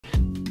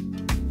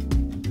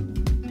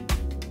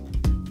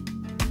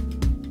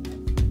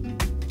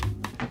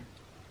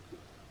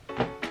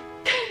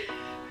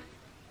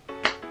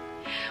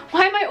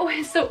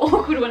so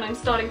awkward when I'm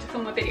starting to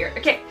film a video.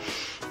 Okay.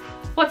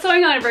 What's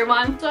going on,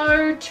 everyone?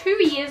 So 2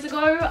 years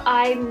ago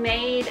I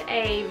made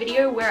a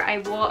video where I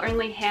wore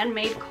only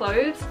handmade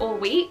clothes all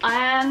week,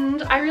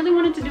 and I really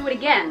wanted to do it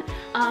again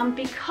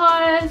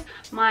because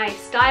my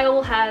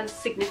style has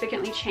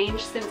significantly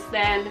changed since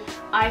then.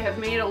 I have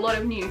made a lot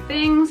of new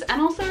things,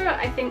 and also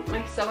I think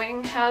my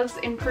sewing has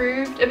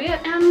improved a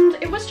bit, and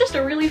it was just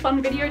a really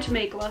fun video to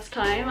make last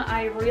time.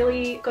 I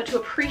really got to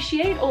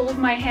appreciate all of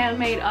my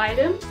handmade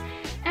items,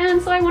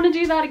 and so I want to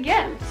do that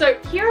again. So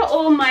here are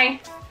all my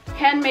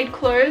handmade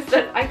clothes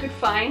that I could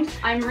find.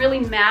 I'm really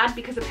mad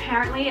because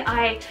apparently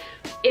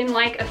in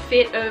like a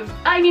fit of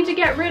I need to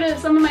get rid of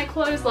some of my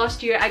clothes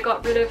last year, I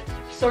got rid of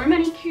so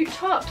many cute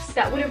tops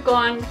that would have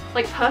gone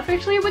like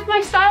perfectly with my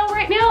style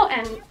right now,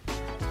 and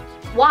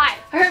why?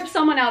 I hope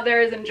someone out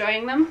there is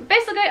enjoying them.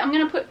 Basically, I'm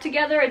gonna put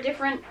together a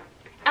different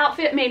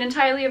outfit made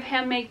entirely of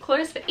handmade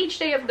clothes for each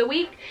day of the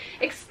week,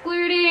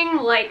 excluding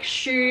like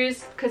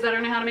shoes, because I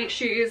don't know how to make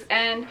shoes,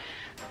 and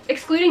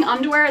excluding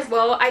underwear as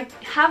well. I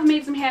have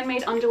made some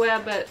handmade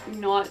underwear, but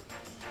not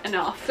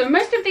enough. So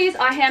most of these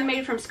are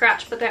handmade from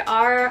scratch, but there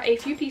are a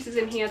few pieces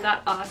in here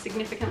that are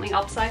significantly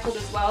upcycled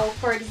as well.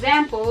 For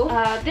example,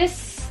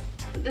 this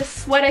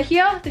sweater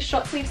here, the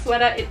short sleeve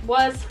sweater, it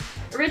was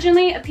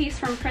originally a piece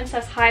from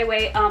Princess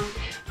Highway,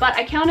 but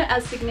I count it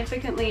as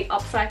significantly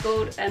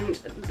upcycled, and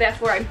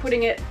therefore I'm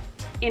putting it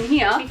in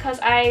here because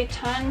I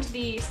turned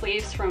the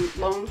sleeves from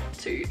long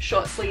to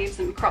short sleeves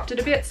and cropped it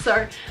a bit,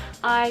 so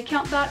I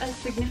count that as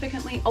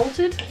significantly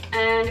altered.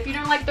 And if you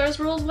don't like those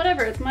rules,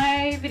 whatever, it's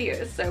my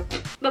videos, so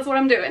that's what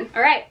I'm doing.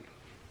 All right,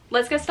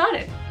 let's get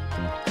started.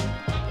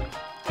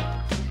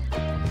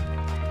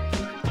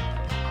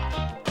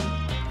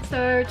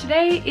 So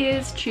today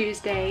is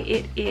Tuesday.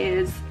 It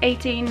is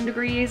 18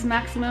 degrees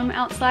maximum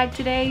outside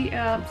today,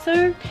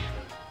 so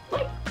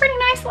like pretty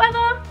nice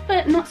weather,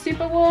 but not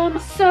super warm.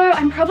 So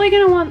I'm probably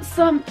gonna want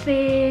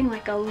something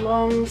like a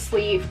long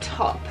sleeve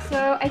top.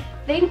 So I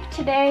think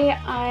today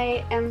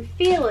I am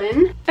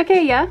feeling,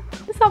 okay, yeah,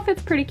 this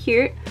outfit's pretty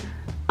cute.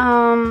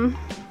 I'm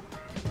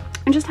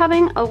just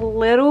having a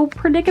little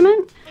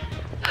predicament.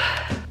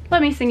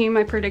 Let me sing you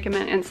my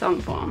predicament in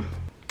song form.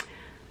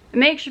 It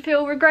makes you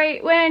feel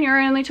great when you're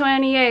only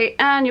 28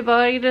 and your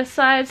body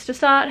decides to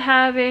start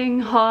having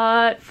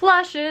hot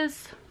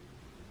flushes.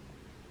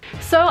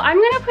 So I'm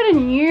gonna put a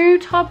new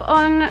top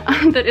on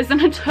that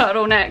isn't a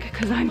turtleneck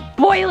because I'm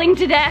boiling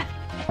to death.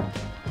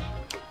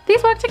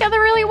 These work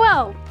together really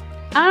well,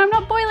 and I'm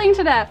not boiling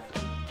to death.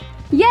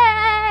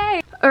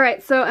 Yay!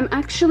 Alright, so I'm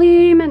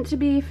actually meant to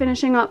be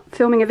finishing up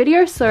filming a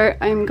video, so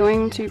I'm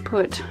going to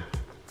put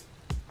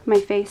my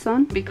face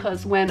on,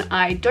 because when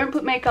I don't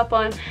put makeup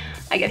on,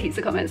 I get heaps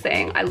of comments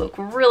saying I look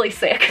really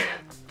sick.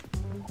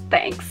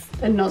 Thanks.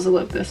 The nozzle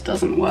of this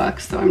doesn't work,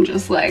 so I'm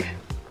just like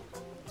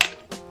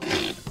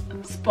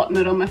spotting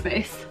it on my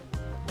face.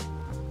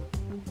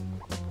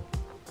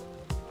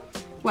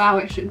 Wow,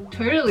 I should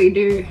totally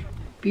do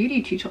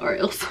beauty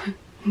tutorials.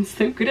 I'm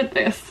so good at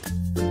this.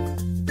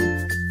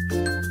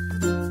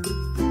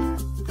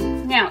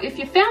 Now, if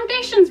your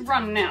foundation's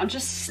running out,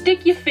 just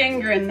stick your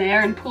finger in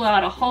there and pull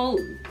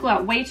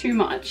out way too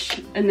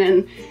much, and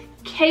then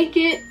cake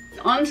it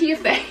onto your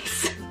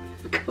face.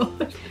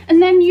 God.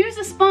 And then use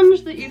a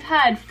sponge that you've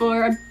had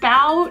for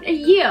about a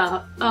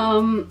year.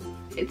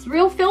 It's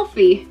real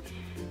filthy.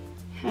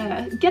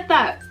 Get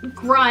that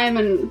grime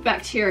and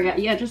bacteria,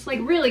 yeah, just like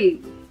really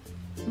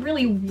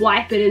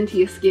wipe it into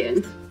your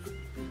skin.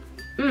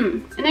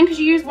 And then because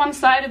you use one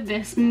side of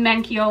this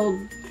manky old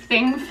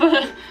thing for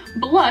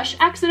blush,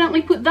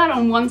 accidentally put that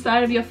on one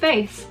side of your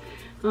face,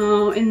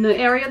 in the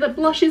area that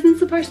blush isn't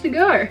supposed to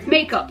go.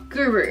 Makeup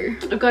guru.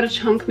 I've got a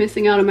chunk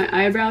missing out of my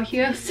eyebrow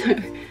here, so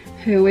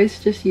I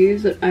always just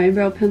use an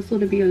eyebrow pencil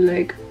to be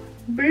like,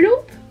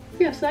 bloop.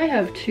 Yes, I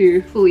have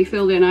two fully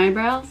filled in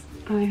eyebrows.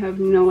 I have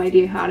no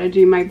idea how to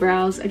do my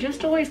brows. I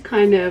just always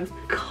kind of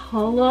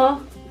color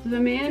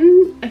them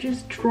in. I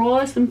just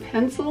draw some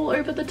pencil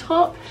over the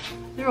top.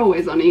 They're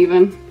always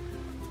uneven.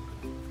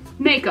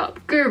 Makeup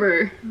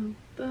guru.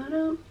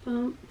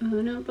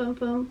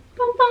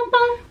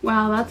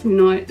 Wow, that's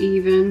not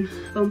even.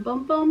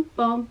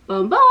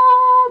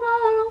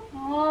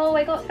 Oh,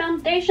 I got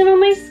foundation on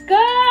my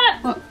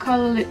skirt. What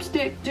color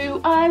lipstick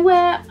do I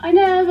wear? I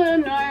never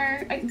know.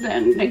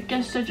 Then I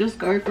guess I just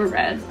go for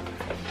red.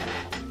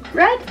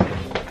 Red?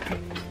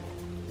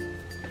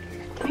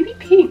 Maybe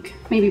pink,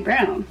 maybe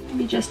brown,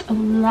 maybe just a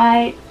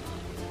light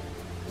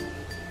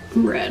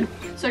red.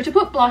 So to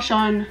put blush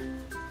on,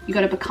 you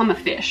gotta become a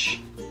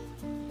fish.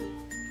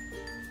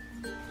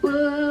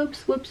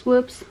 Whoops, whoops,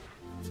 whoops.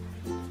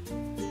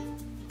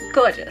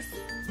 Gorgeous.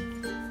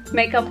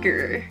 Makeup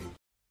guru.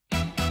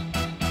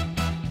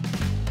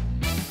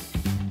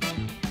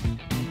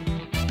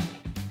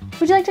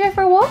 Would you like to go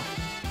for a walk?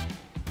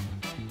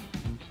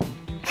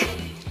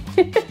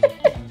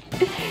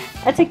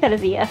 I take that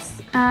as a yes.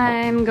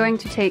 I'm going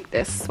to take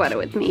this sweater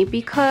with me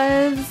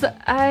because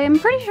I'm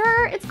pretty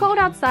sure it's cold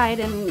outside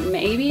and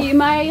maybe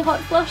my hot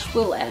flush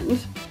will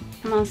end.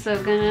 I'm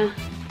also gonna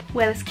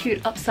wear this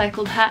cute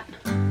upcycled hat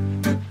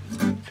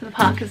for the the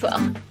park as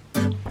well.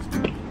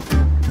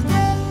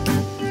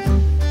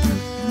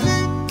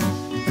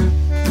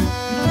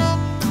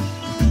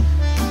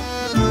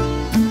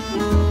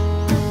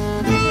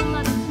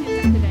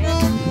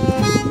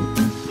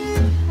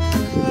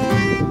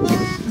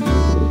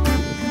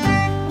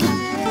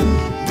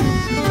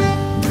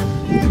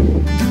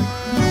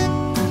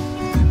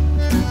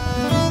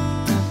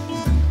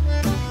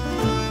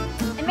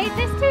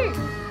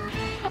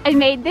 I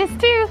made this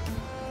too.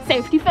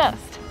 Safety first.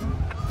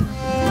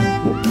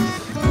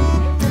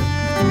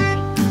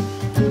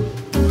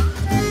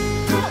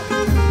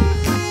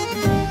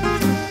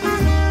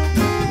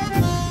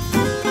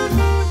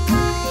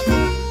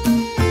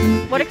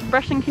 What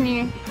expression can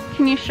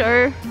you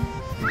show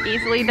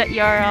easily that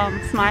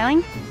you're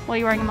smiling while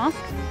you're wearing a mask?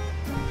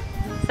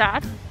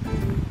 Sad.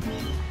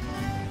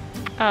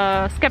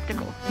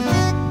 Skeptical.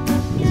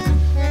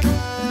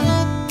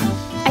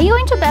 Are you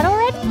into bed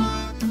already?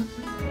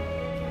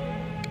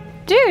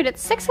 Dude,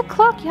 it's 6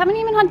 o'clock. You haven't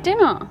even had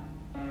dinner.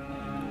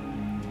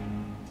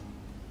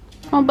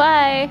 Oh,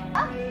 bye.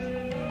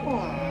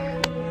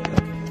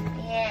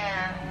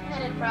 Yeah,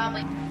 it'd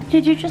probably.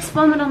 Did you just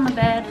vomit on the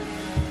bed?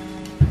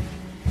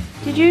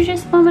 Did you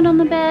just vomit on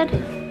the bed?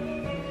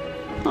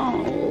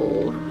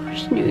 Oh,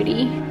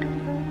 snooty.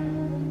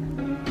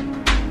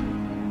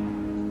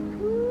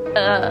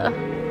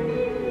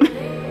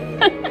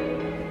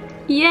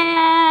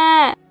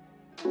 Yeah!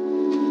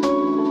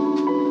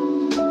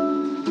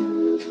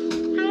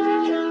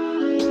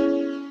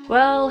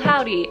 Well,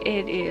 howdy,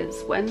 it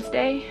is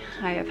Wednesday.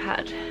 I have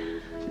had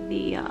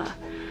the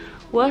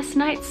worst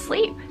night's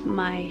sleep.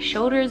 My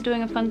shoulder is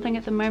doing a fun thing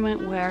at the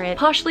moment where it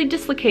partially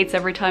dislocates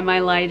every time I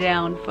lie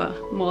down for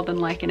more than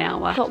like an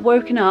hour. I got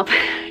woken up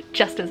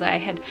just as I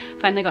had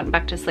finally gotten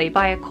back to sleep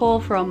by a call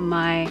from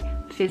my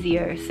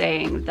physio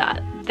saying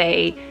that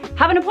they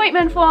have an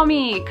appointment for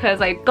me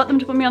because I got them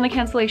to put me on the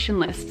cancellation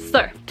list.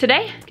 So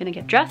today, I'm gonna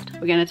get dressed.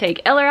 We're gonna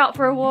take Ella out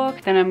for a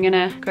walk. Then I'm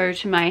gonna go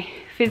to my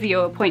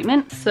physio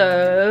appointment.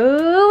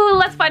 So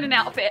let's find an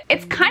outfit.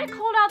 It's kind of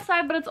cold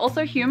outside, but it's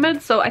also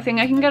humid. So I think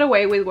I can get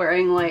away with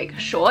wearing like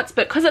shorts,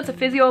 but because it's a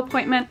physio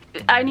appointment,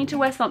 I need to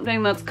wear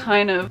something that's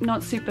kind of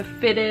not super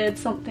fitted,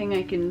 something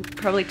I can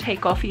probably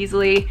take off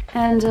easily.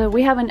 And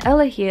we have an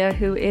Ella here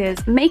who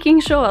is making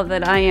sure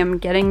that I am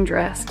getting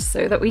dressed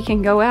so that we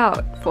can go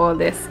out for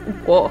this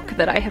walk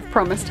that I have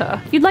promised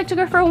her. You'd like to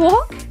go for a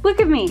walk?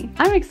 Look at me.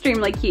 I'm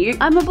extremely cute.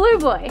 I'm a blue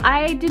boy.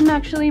 I didn't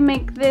actually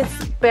make this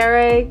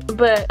beret,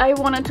 but I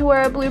wanted to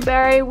wear a blue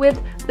beret with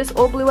this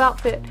all blue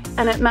outfit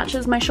and it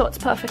matches my shorts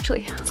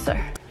perfectly, so.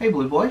 Hey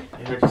blue boy.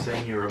 I heard you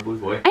saying you're a blue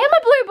boy. I am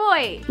a blue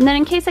boy! And then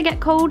in case I get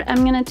cold,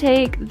 I'm gonna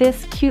take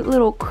this cute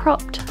little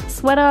cropped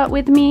sweater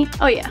with me.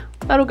 Oh yeah,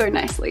 that'll go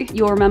nicely.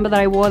 You'll remember that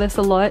I wore this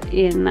a lot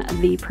in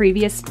the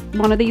previous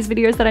one of these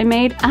videos that I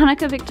made.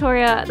 Annika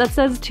Victoria, that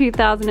says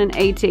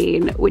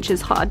 2018, which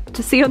is hard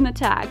to see on the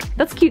tag.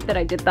 That's cute that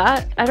I did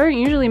that. I don't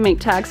usually make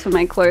tags for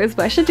my clothes,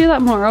 but I should do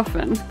that more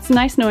often. It's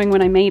nice knowing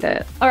when I made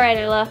it. All right,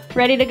 Ella,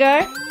 ready to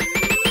go?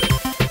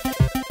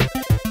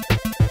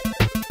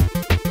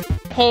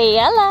 Hey,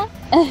 Ella.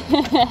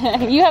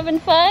 You having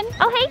fun?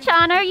 Oh, hey,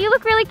 Chana, you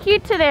look really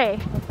cute today.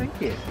 Oh, thank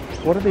you.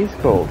 What are these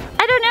called?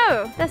 I don't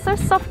know. They're so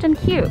soft and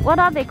cute. What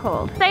are they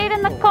called? Say it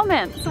in the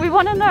comments. We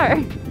want to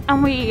know.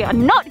 And we are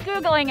not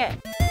Googling it.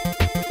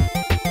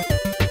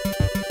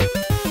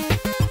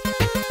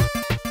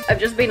 I've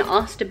just been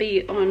asked to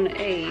be on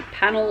a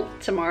panel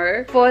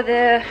tomorrow for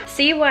the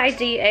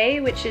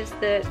CYDA, which is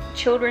the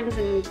Children's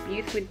and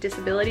Youth with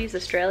Disabilities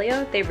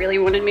Australia. They really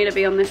wanted me to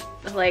be on this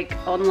like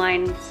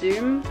online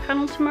Zoom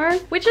panel tomorrow,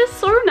 which is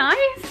so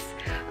nice.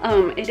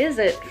 It is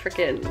at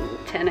freaking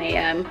 10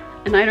 a.m.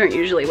 and I don't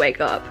usually wake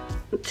up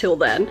till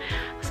then,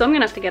 so I'm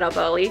gonna have to get up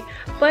early,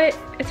 but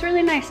it's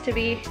really nice to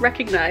be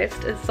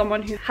recognized as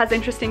someone who has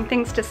interesting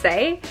things to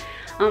say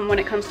when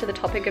it comes to the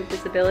topic of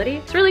disability.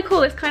 It's really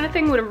cool. This kind of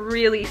thing would have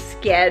really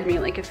scared me,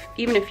 like if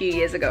even a few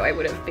years ago I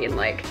would have been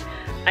like,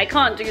 I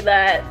can't do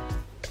that,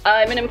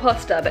 I'm an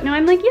imposter, but now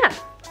I'm like, yeah,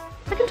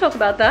 I can talk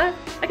about that.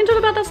 I can talk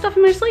about that stuff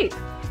in my sleep.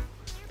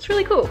 It's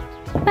really cool.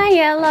 Bye,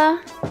 Ella.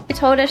 I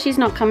told her she's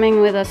not coming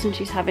with us and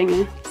she's having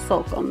a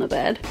sulk on the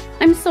bed.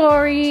 I'm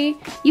sorry.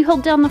 You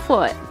held down the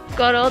foot.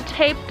 Got all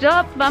taped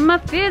up by my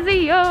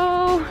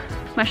physio.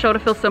 My shoulder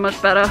feels so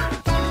much better.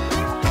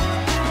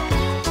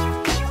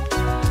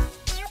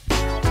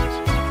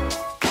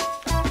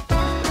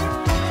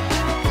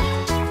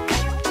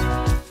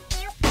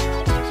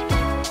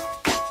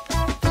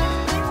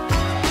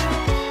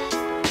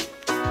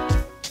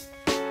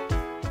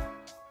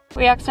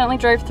 We accidentally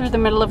drove through the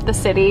middle of the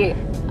city.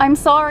 I'm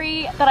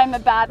sorry that I'm a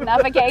bad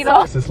navigator.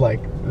 This is like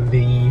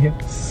the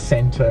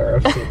center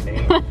of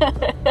Sydney.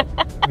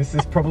 This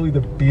is probably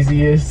the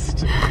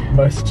busiest,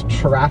 most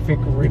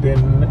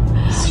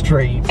traffic-ridden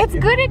street. It's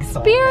good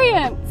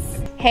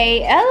experience.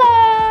 Hey,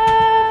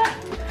 Ella.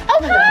 Oh,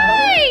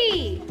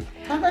 hi.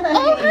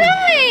 Oh,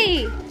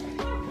 hi.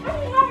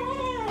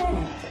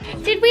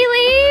 Did we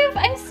leave?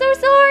 I'm so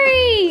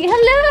sorry.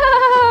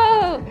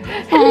 Hello.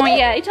 Oh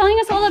yeah, you're telling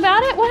us all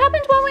about it? What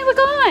happened while we were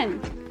gone?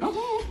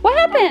 What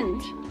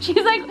happened?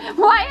 She's like,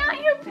 why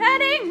aren't you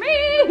petting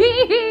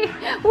me?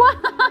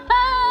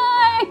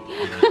 Why?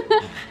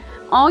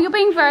 Oh, you're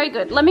being very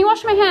good. Let me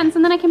wash my hands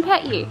and then I can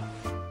pet you.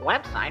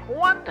 Website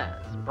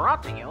Wonders,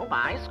 brought to you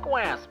by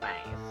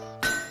Squarespace.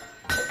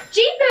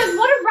 Jeepers,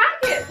 what a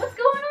racket! What's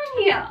going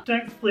on here?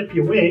 Don't flip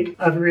your wig.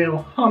 I've a real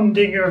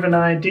humdinger of an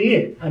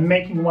idea. I'm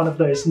making one of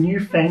those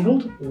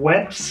newfangled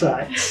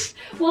websites.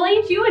 Well,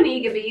 ain't you an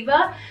eager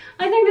beaver?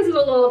 I think this is a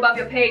little above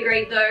your pay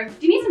grade though.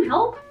 Do you need some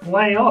help?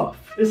 Lay off.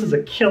 This is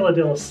a killer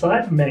dill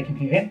site I'm making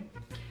here.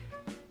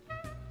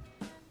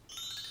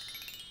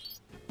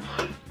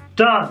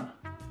 Done.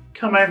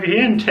 Come over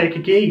here and take a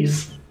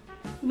gaze.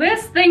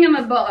 This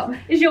thingamabob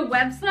is your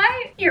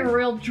website? You're a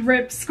real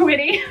drip,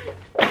 Squiddy.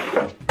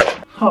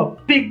 Oh,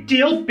 big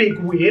deal, big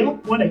wheel.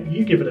 Why don't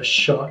you give it a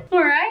shot?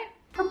 Alright,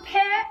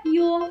 prepare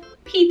your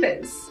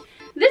peepers.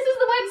 This is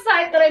the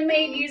website that I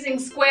made using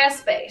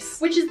Squarespace,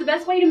 which is the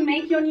best way to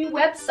make your new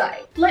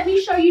website. Let me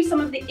show you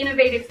some of the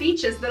innovative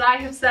features that I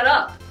have set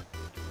up.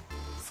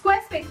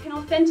 Squarespace can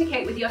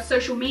authenticate with your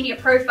social media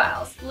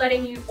profiles,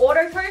 letting you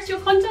auto-post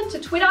your content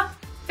to Twitter,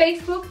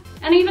 Facebook,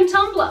 and even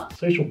Tumblr.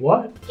 Social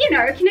what? You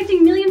know,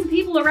 connecting millions of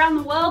people around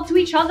the world to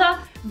each other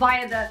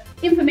via the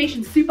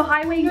information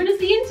superhighway known as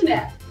the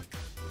internet.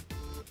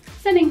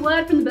 Sending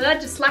word from the bird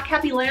to slack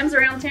happy lambs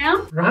around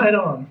town. Right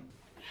on.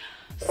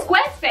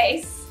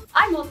 Squarespace.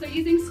 I'm also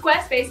using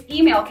Squarespace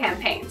email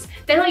campaigns.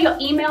 They let your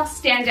email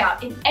stand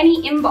out in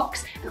any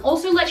inbox and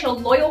also let your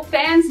loyal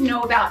fans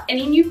know about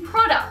any new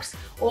products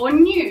or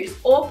news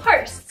or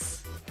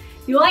posts.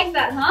 You like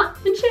that, huh?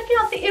 Then check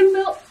out the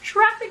inbuilt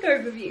traffic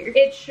overview.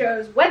 It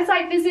shows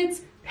website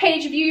visits,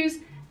 page views,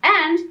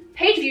 and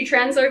page view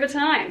trends over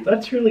time.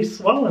 That's really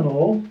swell and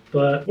all,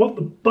 but what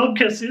the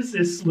bugkus is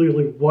this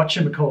Lulu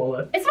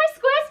whatchamacallit? It's my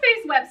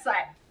Squarespace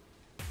website.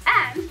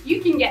 And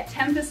you can get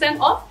 10%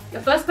 off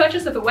your first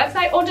purchase of a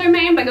website or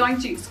domain by going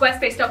to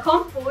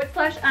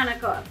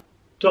squarespace.com/Annika.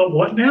 Dot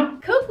what now?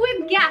 Cook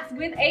with gas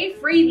with a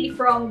freebie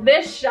from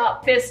this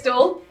sharp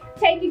pistol.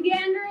 Take a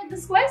gander at the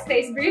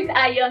Squarespace booth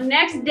at your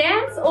next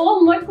dance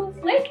or local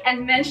flick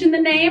and mention the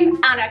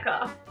name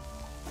Annika.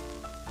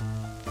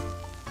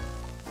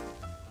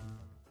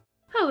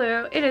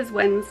 Hello, it is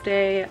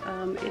Wednesday.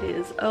 It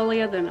is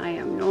earlier than I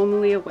am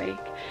normally awake,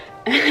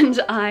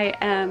 and I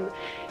am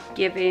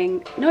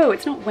giving, no,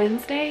 it's not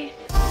Wednesday.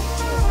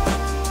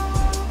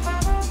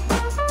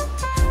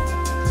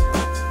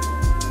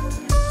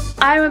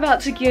 I'm about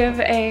to give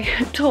a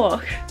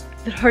talk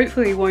that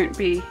hopefully won't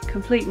be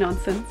complete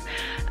nonsense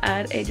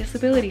at a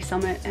disability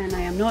summit, and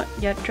I am not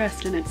yet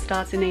dressed and it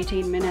starts in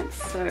 18 minutes,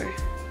 so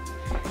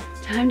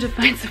time to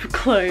find some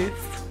clothes.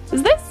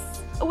 Is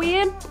this a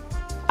weird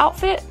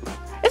outfit?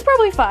 It's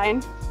probably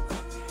fine.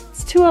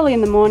 It's too early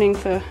in the morning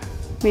for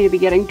me to be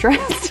getting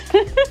dressed.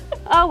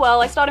 Oh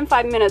well, I start in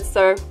 5 minutes,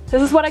 so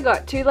this is what I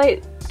got. Too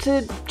late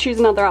to choose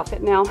another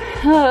outfit now.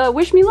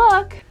 Wish me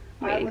luck.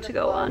 Waiting to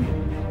go on.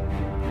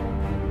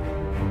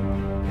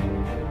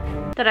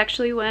 That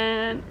actually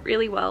went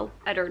really well.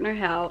 I don't know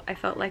how. I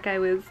felt like I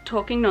was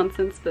talking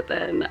nonsense, but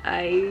then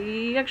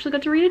I actually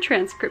got to read a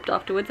transcript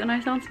afterwards and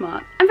I sound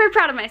smart. I'm very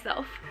proud of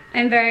myself.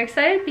 I'm very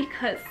excited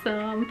because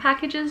some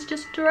packages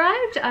just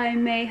arrived. I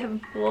may have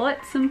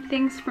bought some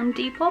things from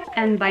Depop,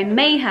 and by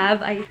may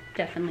have, I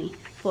definitely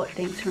bought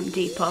things from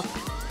Depop.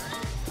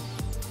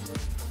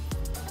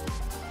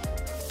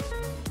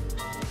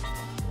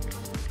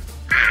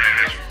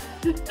 Ah!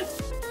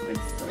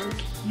 It's so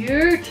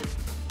cute.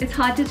 It's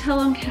hard to tell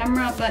on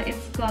camera, but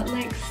it's got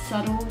like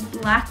subtle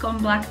black on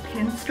black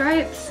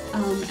pinstripes,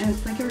 and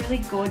it's like a really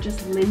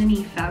gorgeous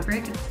linen-y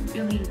fabric. It's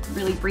really,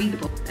 really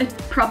breathable. A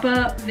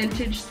proper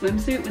vintage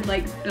swimsuit with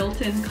like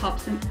built-in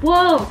cups and,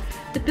 whoa!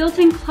 The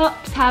built-in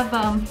cups have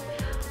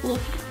little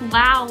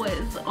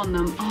flowers on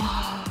them.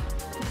 Oh,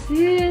 this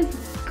is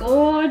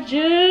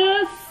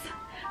gorgeous.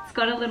 It's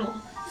got a little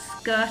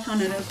skirt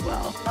on it as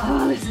well.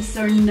 Oh, this is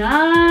so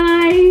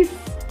nice.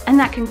 And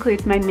that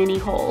concludes my mini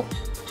haul.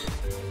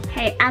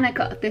 Hey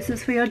Annika, this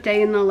is for your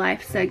day in the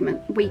life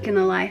segment, week in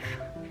the life,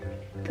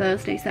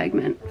 Thursday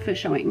segment for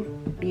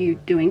showing you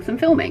doing some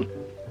filming.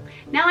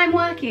 Now I'm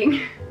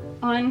working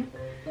on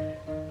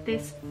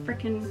this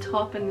freaking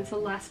top and this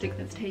elastic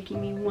that's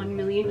taking me 1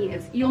 million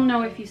years. You'll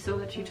know if you saw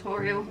the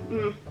tutorial.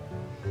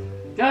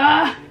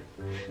 Ah!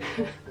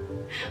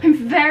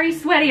 I'm very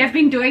sweaty. I've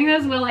been doing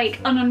this for like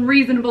an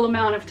unreasonable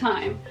amount of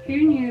time. Who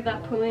knew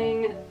that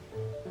pulling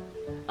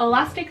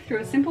elastic through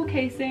a simple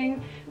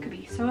casing could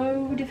be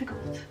so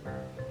difficult?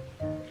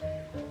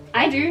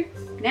 I do.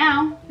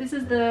 Now, this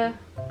is the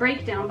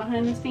breakdown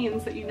behind the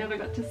scenes that you never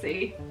got to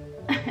see.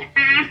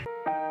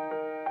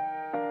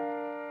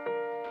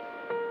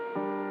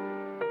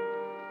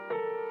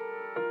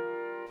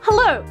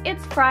 Hello,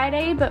 it's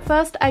Friday, but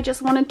first I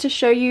just wanted to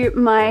show you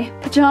my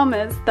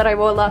pajamas that I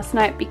wore last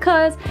night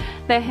because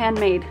they're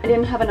handmade. I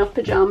didn't have enough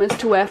pajamas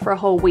to wear for a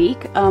whole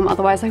week,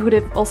 otherwise I would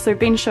have also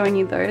been showing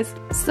you those.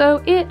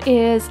 So it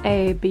is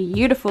a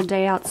beautiful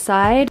day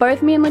outside.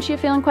 Both me and Lucia are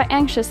feeling quite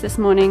anxious this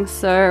morning,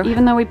 so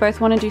even though we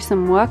both want to do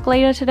some work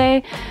later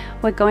today,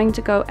 we're going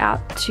to go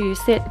out to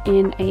sit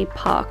in a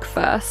park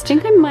first. I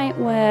think I might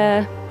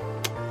wear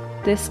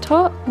this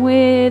top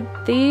with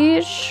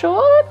these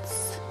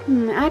shorts.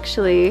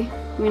 Actually,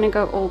 I'm gonna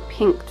go all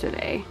pink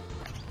today.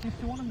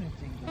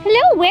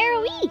 Hello, where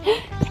are we?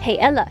 Hey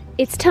Ella,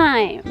 it's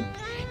time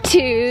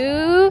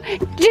to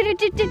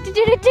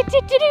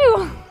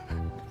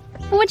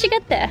what you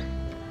got there?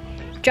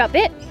 Drop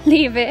it,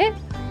 leave it,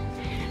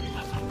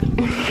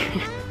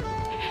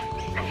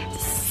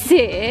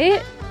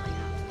 sit.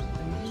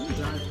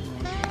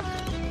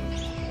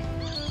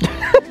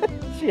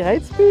 She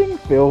hates being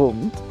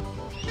filmed.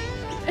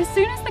 As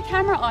soon as the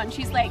camera on,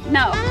 she's like,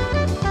 no.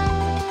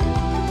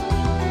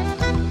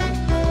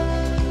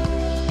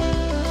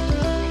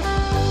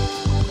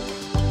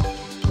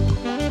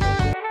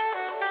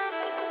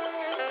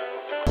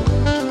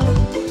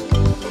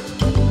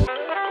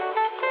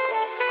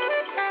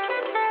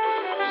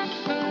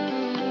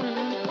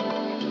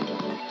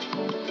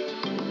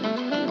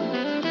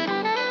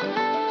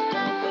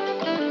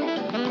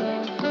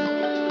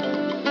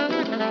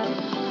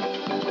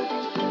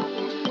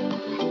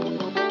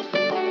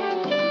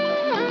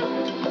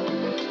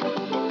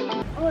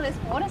 Oh, this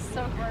water's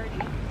so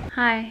grody.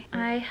 Hi,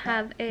 I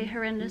have a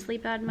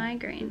horrendously bad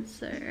migraine,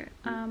 so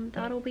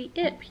that'll be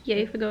it.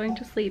 Yay for going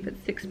to sleep at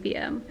 6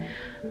 p.m.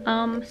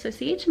 So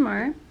see you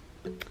tomorrow.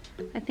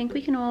 I think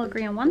we can all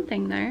agree on one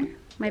thing though.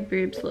 My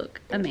boobs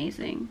look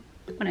amazing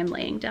when I'm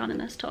laying down in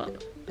this top.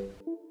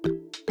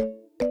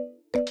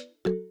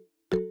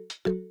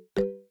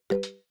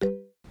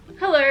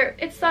 Hello,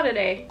 it's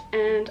Saturday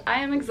and I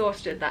am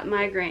exhausted. That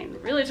migraine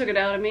really took it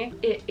out of me.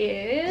 It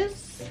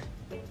is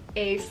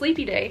a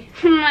sleepy day.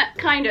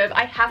 Kind of.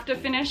 I have to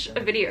finish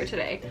a video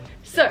today.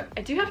 So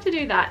I do have to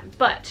do that,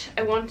 but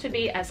I want to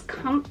be as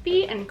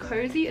comfy and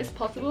cozy as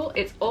possible.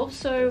 It's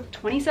also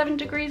 27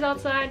 degrees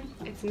outside.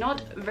 It's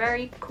not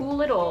very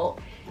cool at all.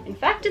 In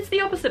fact, it's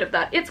the opposite of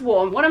that. It's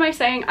warm. What am I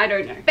saying? I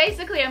don't know.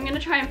 Basically, I'm gonna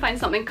try and find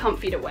something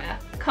comfy to wear.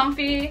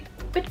 Comfy,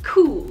 but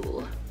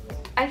cool.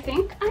 I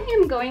think I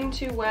am going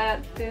to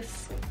wear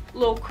this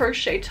little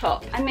crochet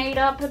top I made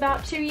up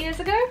about 2 years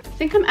ago. I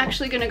think I'm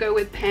actually gonna go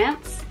with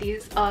pants.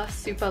 These are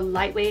super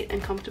lightweight and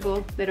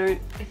comfortable. They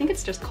don't, I think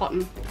it's just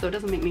cotton, so it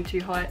doesn't make me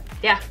too hot.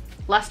 Yeah,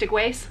 elastic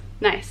waist,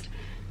 nice.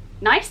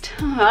 Nice?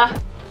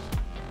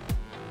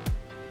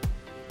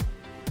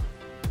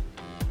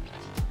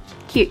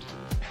 Cute.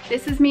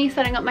 This is me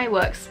setting up my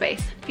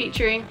workspace,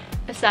 featuring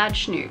a sad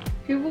schnoot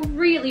who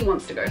really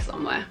wants to go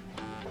somewhere.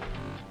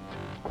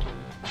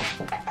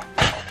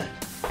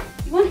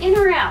 You want in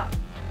or out?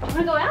 You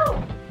wanna go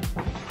out?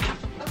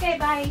 Okay,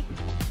 bye.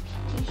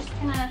 I'm just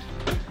gonna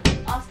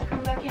ask to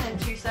come back in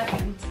 2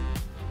 seconds.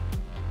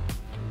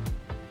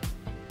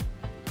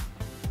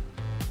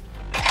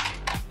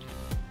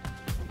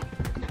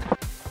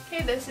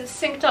 Okay, this is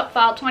synced up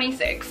file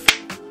 26.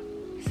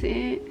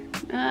 See?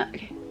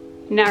 Okay.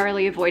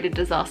 Narrowly avoided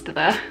disaster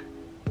there.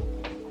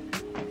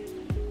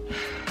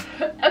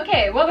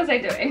 Okay, what was I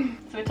doing?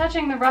 So we're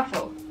touching the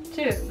ruffle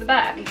to the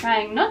back. I'm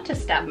trying not to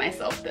stab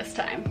myself this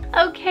time.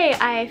 Okay,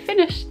 I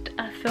finished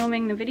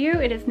filming the video.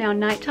 It is now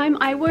nighttime.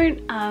 I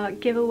won't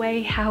give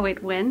away how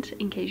it went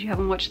in case you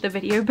haven't watched the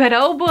video, but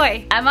oh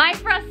boy, am I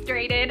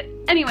frustrated.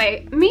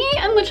 Anyway, me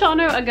and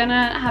Luciano are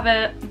gonna have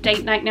a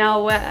date night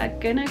now. We're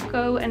gonna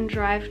go and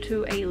drive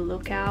to a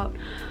lookout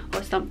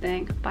or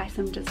something, buy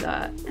some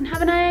dessert, and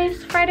have a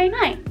nice Friday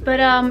night.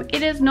 But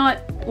it is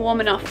not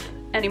warm enough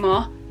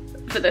anymore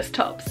for this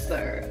top,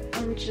 so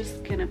I'm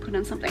just gonna put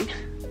on something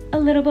a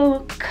little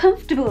more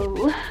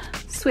comfortable.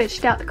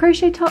 Switched out the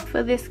crochet top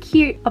for this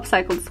cute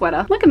upcycled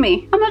sweater. Look at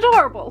me, I'm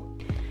adorable.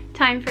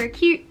 Time for a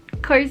cute,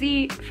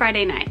 cozy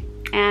Friday night.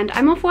 And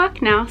I'm off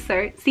work now,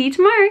 so see you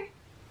tomorrow.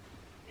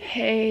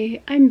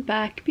 Hey, I'm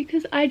back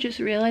because I just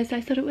realized I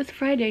said it was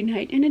Friday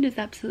night and it is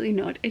absolutely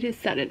not. It is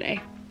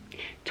Saturday.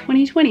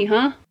 2020,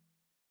 huh?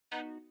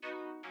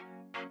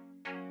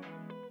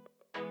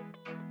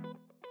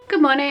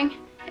 Good morning.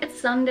 It's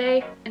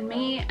Sunday and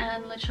me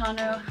and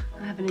Luciano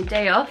are having a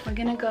day off. We're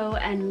gonna go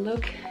and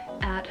look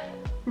at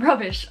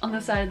rubbish on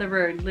the side of the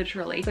road,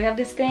 literally. So we have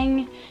this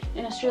thing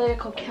in Australia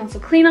called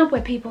council cleanup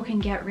where people can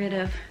get rid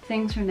of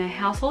things from their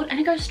household and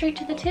it goes straight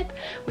to the tip,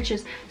 which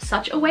is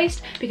such a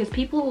waste because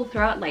people will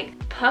throw out like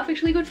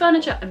perfectly good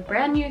furniture and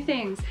brand new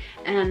things,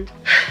 and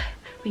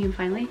we can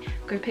finally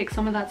go pick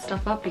some of that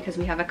stuff up because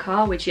we have a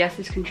car, which yes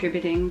is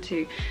contributing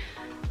to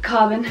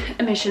carbon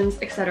emissions,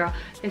 etc.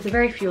 It's a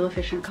very fuel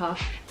efficient car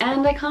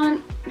and I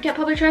can't get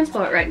public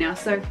transport right now,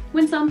 so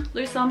win some,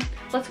 lose some.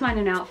 Let's find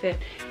an outfit.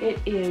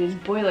 It is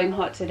boiling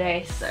hot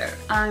today, so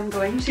I'm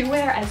going to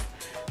wear as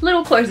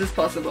little clothes as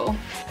possible.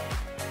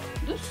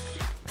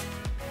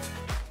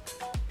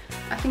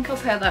 I think I'll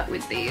pair that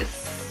with these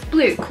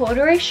blue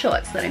corduroy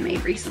shorts that I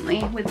made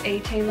recently with a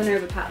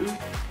Turtleneck pattern.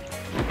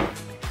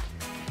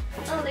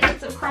 Oh, they get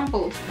so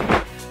crumpled.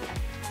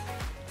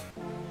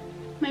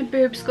 My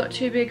boobs got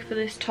too big for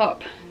this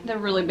top. They're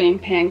really being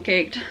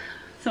pancaked.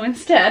 So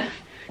instead,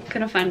 I'm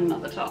gonna find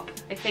another top.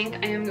 I think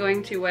I am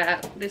going to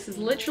wear, this is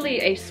literally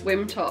a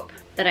swim top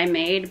that I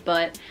made,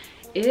 but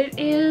it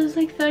is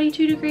like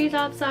 32 degrees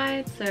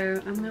outside,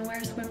 so I'm gonna wear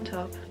a swim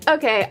top.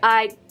 Okay,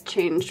 I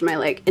changed my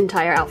like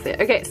entire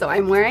outfit. Okay, so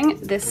I'm wearing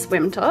this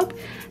swim top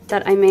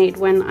that I made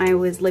when I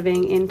was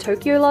living in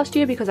Tokyo last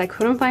year because I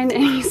couldn't find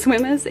any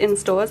swimmers in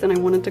stores and I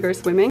wanted to go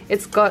swimming.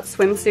 It's got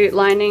swimsuit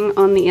lining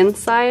on the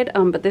inside,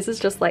 but this is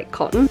just like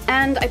cotton.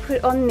 And I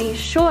put on these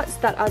shorts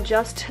that are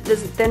just,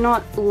 they're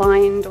not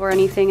lined or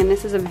anything, and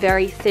this is a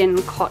very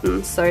thin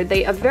cotton, so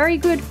they are very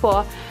good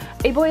for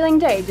a boiling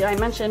day. Did I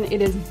mention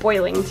it is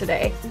boiling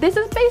today? This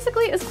is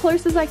basically as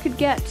close as I could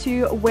get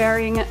to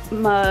wearing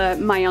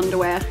my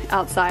underwear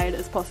outside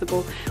as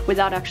possible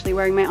without actually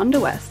wearing my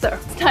underwear. So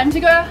it's time to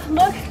go.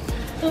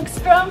 Look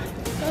strong,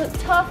 look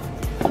tough.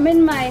 I'm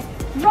in my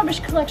rubbish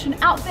collection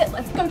outfit.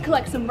 Let's go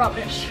collect some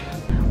rubbish.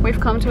 We've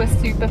come to a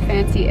super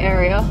fancy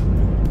area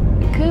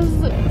because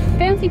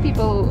fancy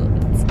people,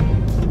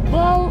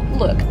 well,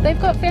 look,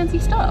 they've got fancy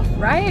stuff,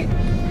 right?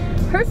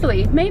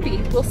 Hopefully, maybe,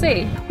 we'll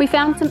see. We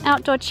found some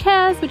outdoor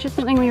chairs, which is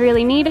something we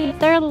really needed.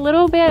 They're a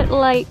little bit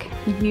like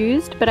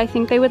used, but I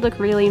think they would look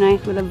really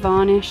nice with a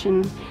varnish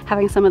and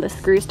having some of the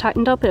screws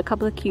tightened up and a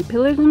couple of cute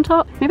pillows on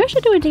top. Maybe I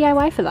should do a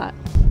DIY for that.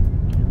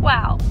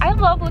 Wow, I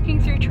love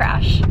looking through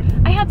trash.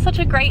 I had such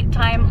a great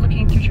time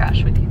looking through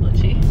trash with you,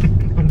 Litchi.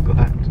 I'm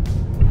glad.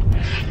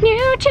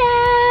 New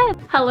chat!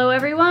 Hello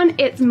everyone,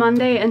 it's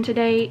Monday and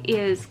today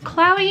is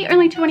cloudy,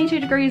 only 22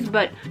 degrees,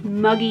 but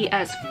muggy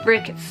as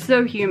frick. It's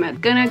so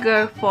humid. Gonna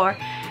go for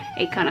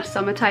a kind of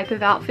summer type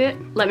of outfit.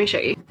 Let me show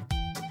you.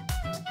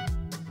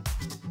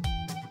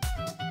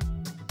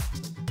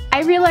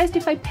 I realized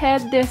if I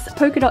paired this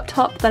polka dot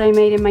top that I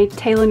made in my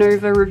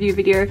Turtleneck review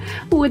video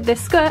with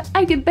this skirt,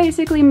 I could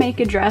basically make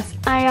a dress.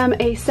 I am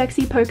a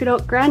sexy polka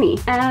dot granny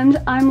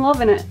and I'm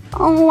loving it.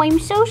 Oh, I'm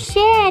so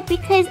sad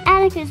because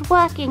Annika's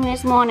working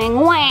this morning.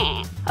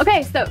 Wah!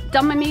 Okay, so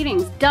done my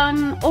meetings,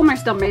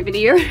 almost done my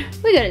video.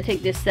 We gotta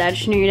take this sad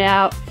schnoot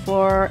out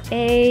for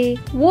a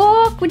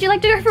walk. Would you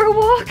like to go for a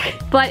walk?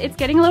 But it's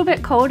getting a little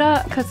bit colder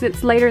because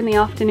it's later in the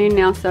afternoon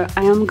now, so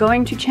I am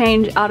going to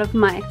change out of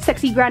my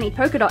sexy granny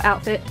polka dot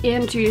outfit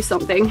into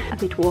something a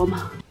bit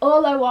warmer.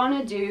 All I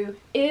wanna do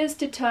is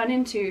to turn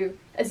into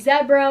a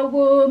zebra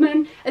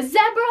woman, a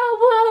zebra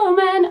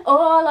woman.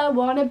 All I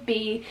wanna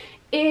be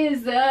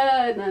is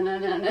a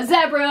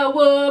zebra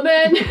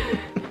woman.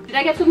 Did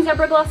I get some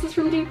zebra glasses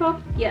from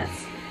Depop? Yes.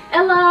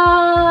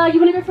 Ella, you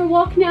wanna go for a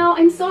walk now?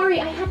 I'm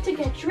sorry, I had to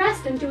get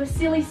dressed and do a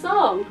silly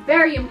song.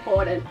 Very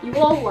important. You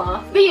all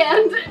laugh. The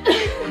end.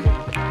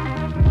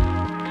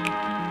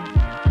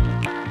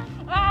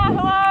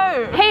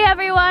 Hello! Hey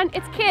everyone,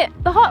 it's Kit,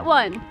 the hot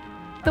one.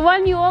 The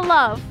one you all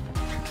love.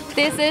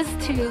 This is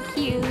too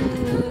cute.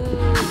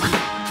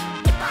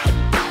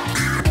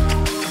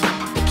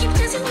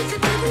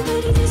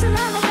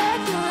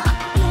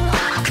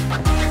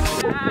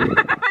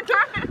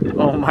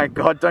 Oh my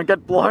god, don't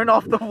get blown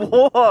off the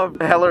wall.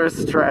 Hella is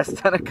stressed,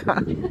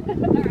 Annika.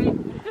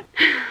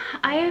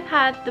 I have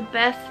had the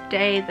best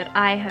day that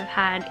I have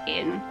had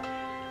in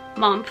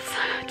months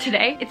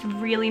today. It's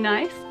really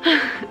nice.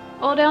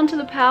 All down to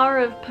the power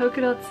of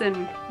polka dots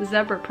and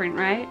zebra print,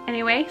 right?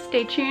 Anyway,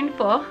 stay tuned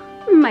for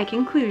my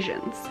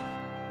conclusions.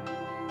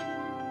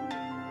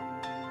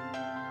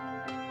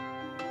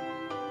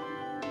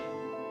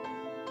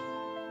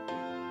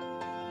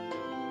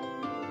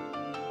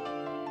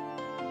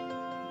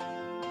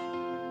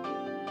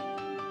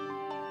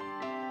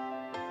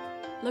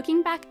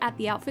 Looking back at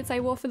the outfits I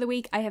wore for the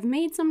week, I have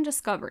made some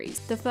discoveries.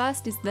 The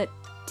first is that,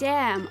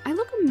 damn, I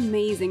look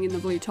amazing in the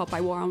blue top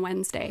I wore on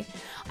Wednesday.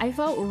 I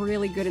felt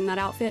really good in that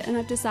outfit and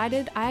I've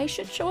decided I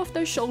should show off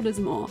those shoulders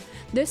more.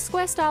 This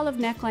square style of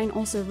neckline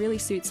also really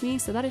suits me,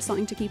 so that is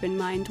something to keep in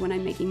mind when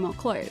I'm making more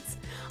clothes.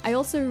 I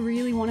also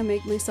really want to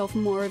make myself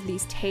more of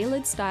these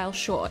tailored style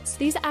shorts.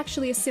 These are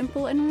actually a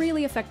simple and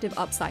really effective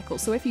upcycle,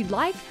 so if you'd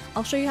like,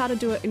 I'll show you how to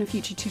do it in a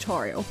future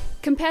tutorial.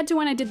 Compared to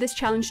when I did this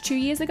challenge 2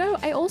 years ago,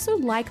 I also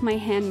like my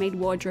handmade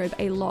wardrobe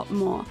a lot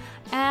more.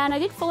 And I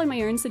did follow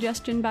my own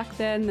suggestion back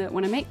then that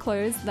when I make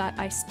clothes that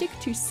I stick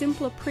to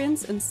simpler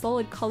prints and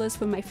solid colors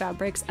for my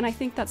fabrics, and I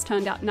think that's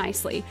turned out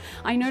nicely.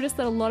 I noticed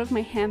that a lot of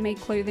my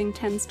handmade clothing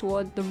tends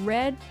toward the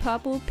red,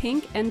 purple,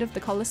 pink end of the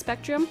color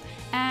spectrum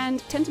and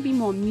tend to be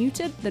more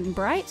muted than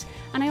bright,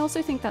 and I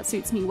also think that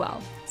suits me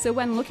well. So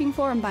when looking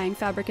for and buying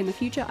fabric in the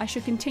future, I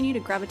should continue to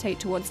gravitate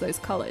towards those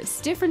colors.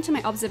 Different to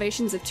my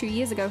observations of 2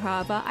 years ago,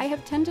 however, I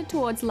have tended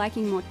towards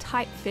liking more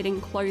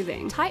tight-fitting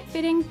clothing.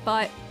 Tight-fitting,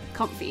 but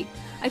comfy.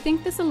 I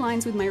think this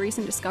aligns with my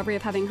recent discovery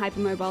of having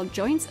hypermobile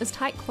joints, as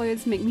tight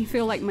clothes make me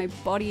feel like my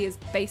body is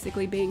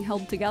basically being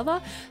held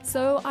together,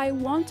 so I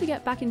want to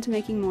get back into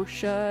making more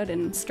shirt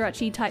and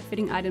stretchy,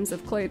 tight-fitting items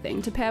of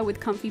clothing to pair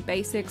with comfy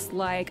basics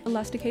like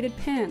elasticated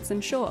pants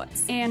and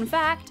shorts. In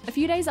fact, a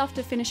few days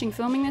after finishing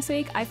filming this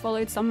week, I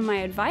followed some of my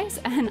advice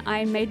and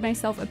I made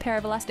myself a pair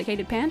of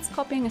elasticated pants,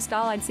 copying a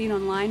style I'd seen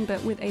online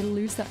but with a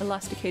looser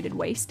elasticated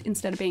waist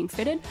instead of being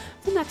fitted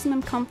for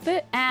maximum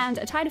comfort, and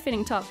a tighter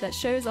fitting top that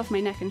shows off my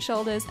neck and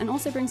shoulders and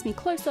also brings me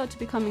closer to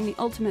becoming the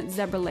ultimate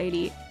zebra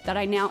lady that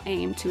I now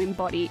aim to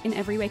embody in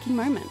every waking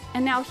moment.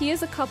 And now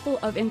here's a couple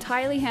of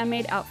entirely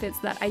handmade outfits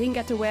that I didn't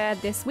get to wear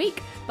this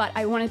week, but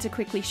I wanted to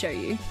quickly show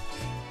you.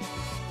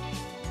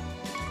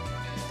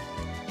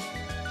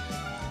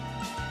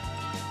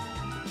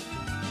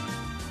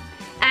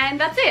 And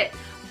that's it.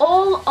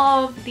 All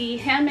of the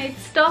handmade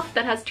stuff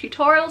that has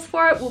tutorials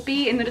for it will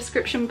be in the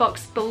description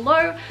box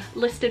below,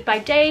 listed by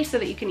day so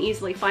that you can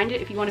easily find it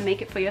if you want to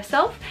make it for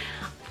yourself.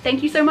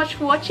 Thank you so much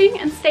for watching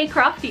and stay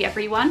crafty,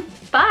 everyone.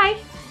 Bye!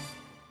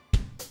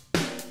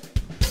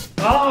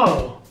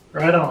 Oh,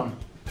 right on.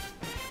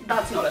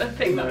 That's not a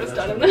thing that No, was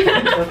that's done in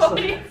not- the that's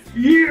body.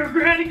 Yeah,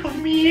 granny,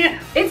 come here.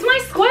 It's my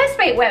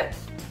Squarespace web.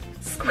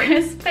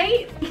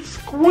 Squarespace?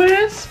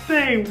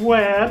 Squarespace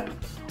web?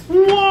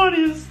 What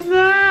is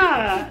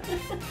that?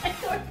 I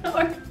don't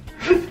know.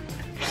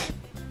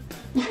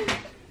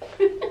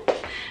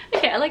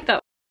 Okay, I like that one.